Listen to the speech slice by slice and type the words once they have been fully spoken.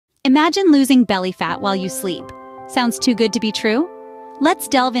Imagine losing belly fat while you sleep. Sounds too good to be true? Let's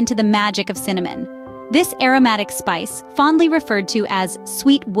delve into the magic of cinnamon. This aromatic spice, fondly referred to as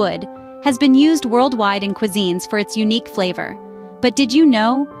sweet wood, has been used worldwide in cuisines for its unique flavor. But did you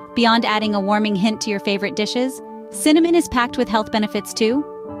know, beyond adding a warming hint to your favorite dishes, cinnamon is packed with health benefits too?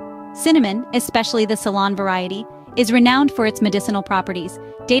 Cinnamon, especially the Ceylon variety, is renowned for its medicinal properties,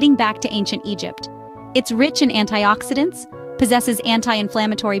 dating back to ancient Egypt. It's rich in antioxidants, possesses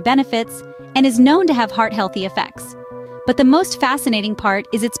anti-inflammatory benefits, and is known to have heart-healthy effects. But the most fascinating part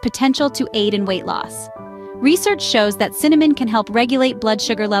is its potential to aid in weight loss. Research shows that cinnamon can help regulate blood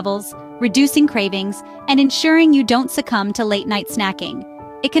sugar levels, reducing cravings, and ensuring you don't succumb to late-night snacking.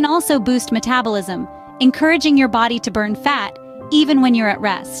 It can also boost metabolism, encouraging your body to burn fat even when you're at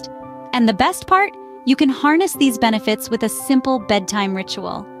rest. And the best part? You can harness these benefits with a simple bedtime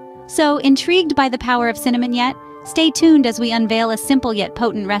ritual. So, intrigued by the power of cinnamon yet? Stay tuned as we unveil a simple yet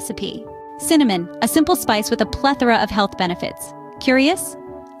potent recipe. Cinnamon, a simple spice with a plethora of health benefits. Curious?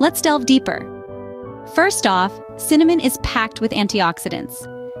 Let's delve deeper. First off, cinnamon is packed with antioxidants.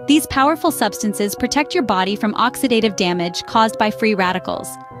 These powerful substances protect your body from oxidative damage caused by free radicals.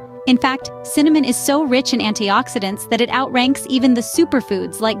 In fact, cinnamon is so rich in antioxidants that it outranks even the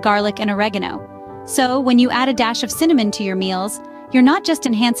superfoods like garlic and oregano. So, when you add a dash of cinnamon to your meals, you're not just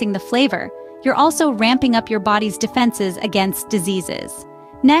enhancing the flavor, you're also ramping up your body's defenses against diseases.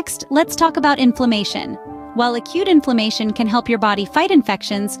 Next, let's talk about inflammation. While acute inflammation can help your body fight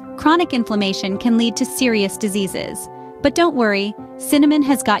infections, chronic inflammation can lead to serious diseases. But don't worry, cinnamon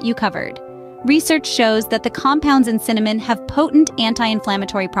has got you covered. Research shows that the compounds in cinnamon have potent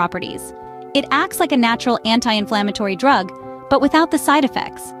anti-inflammatory properties. It acts like a natural anti-inflammatory drug, but without the side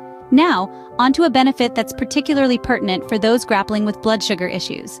effects. Now, onto a benefit that's particularly pertinent for those grappling with blood sugar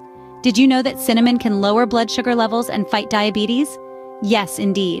issues. Did you know that cinnamon can lower blood sugar levels and fight diabetes? Yes,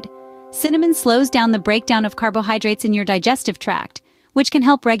 indeed. Cinnamon slows down the breakdown of carbohydrates in your digestive tract, which can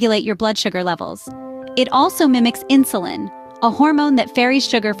help regulate your blood sugar levels. It also mimics insulin, a hormone that ferries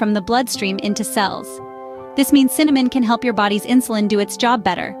sugar from the bloodstream into cells. This means cinnamon can help your body's insulin do its job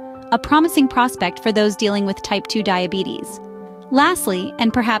better, a promising prospect for those dealing with type 2 diabetes. Lastly,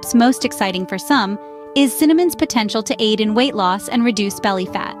 and perhaps most exciting for some, is cinnamon's potential to aid in weight loss and reduce belly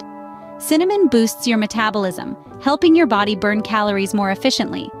fat. Cinnamon boosts your metabolism, helping your body burn calories more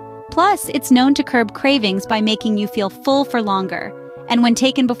efficiently. Plus, it's known to curb cravings by making you feel full for longer. And when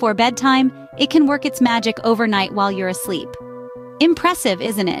taken before bedtime, it can work its magic overnight while you're asleep. Impressive,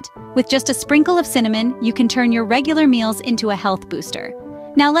 isn't it? With just a sprinkle of cinnamon, you can turn your regular meals into a health booster.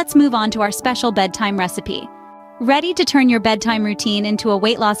 Now let's move on to our special bedtime recipe. Ready to turn your bedtime routine into a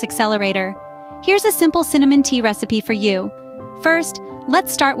weight loss accelerator? Here's a simple cinnamon tea recipe for you. First,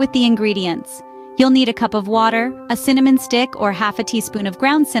 let's start with the ingredients. You'll need a cup of water, a cinnamon stick or half a teaspoon of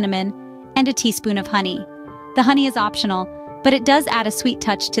ground cinnamon, and a teaspoon of honey. The honey is optional, but it does add a sweet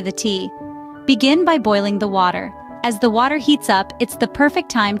touch to the tea. Begin by boiling the water. As the water heats up, it's the perfect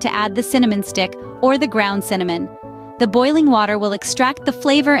time to add the cinnamon stick or the ground cinnamon. The boiling water will extract the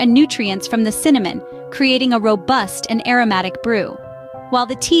flavor and nutrients from the cinnamon, creating a robust and aromatic brew. While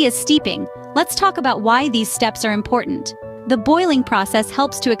the tea is steeping, let's talk about why these steps are important. The boiling process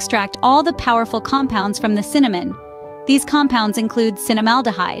helps to extract all the powerful compounds from the cinnamon. These compounds include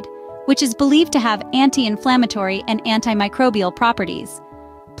cinnamaldehyde, which is believed to have anti-inflammatory and antimicrobial properties.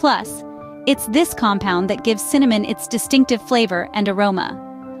 Plus, it's this compound that gives cinnamon its distinctive flavor and aroma.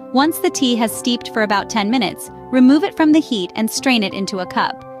 Once the tea has steeped for about 10 minutes, remove it from the heat and strain it into a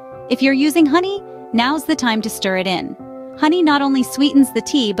cup. If you're using honey, now's the time to stir it in. Honey not only sweetens the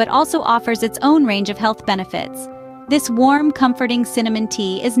tea but also offers its own range of health benefits. This warm, comforting cinnamon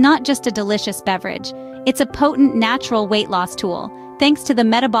tea is not just a delicious beverage, it's a potent natural weight loss tool, thanks to the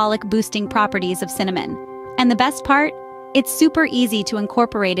metabolic boosting properties of cinnamon. And the best part? It's super easy to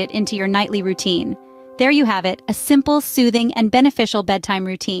incorporate it into your nightly routine. There you have it, a simple, soothing, and beneficial bedtime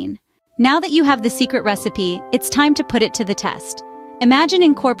routine. Now that you have the secret recipe, it's time to put it to the test. Imagine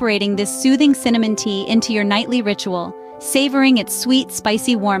incorporating this soothing cinnamon tea into your nightly ritual, savoring its sweet,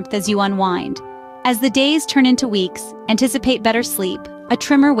 spicy warmth as you unwind. As the days turn into weeks, anticipate better sleep, a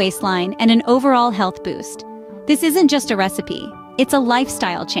trimmer waistline, and an overall health boost. This isn't just a recipe, it's a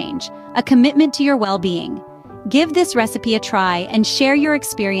lifestyle change, a commitment to your well-being. Give this recipe a try and share your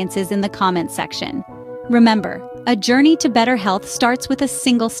experiences in the comments section. Remember, a journey to better health starts with a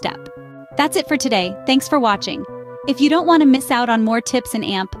single step. That's it for today. Thanks for watching. If you don't want to miss out on more tips and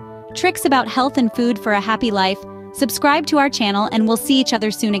tricks about health and food for a happy life, subscribe to our channel and we'll see each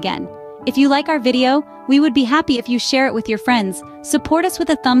other soon again. If you like our video, we would be happy if you share it with your friends. Support us with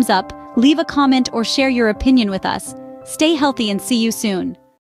a thumbs up, leave a comment or share your opinion with us. Stay healthy and see you soon.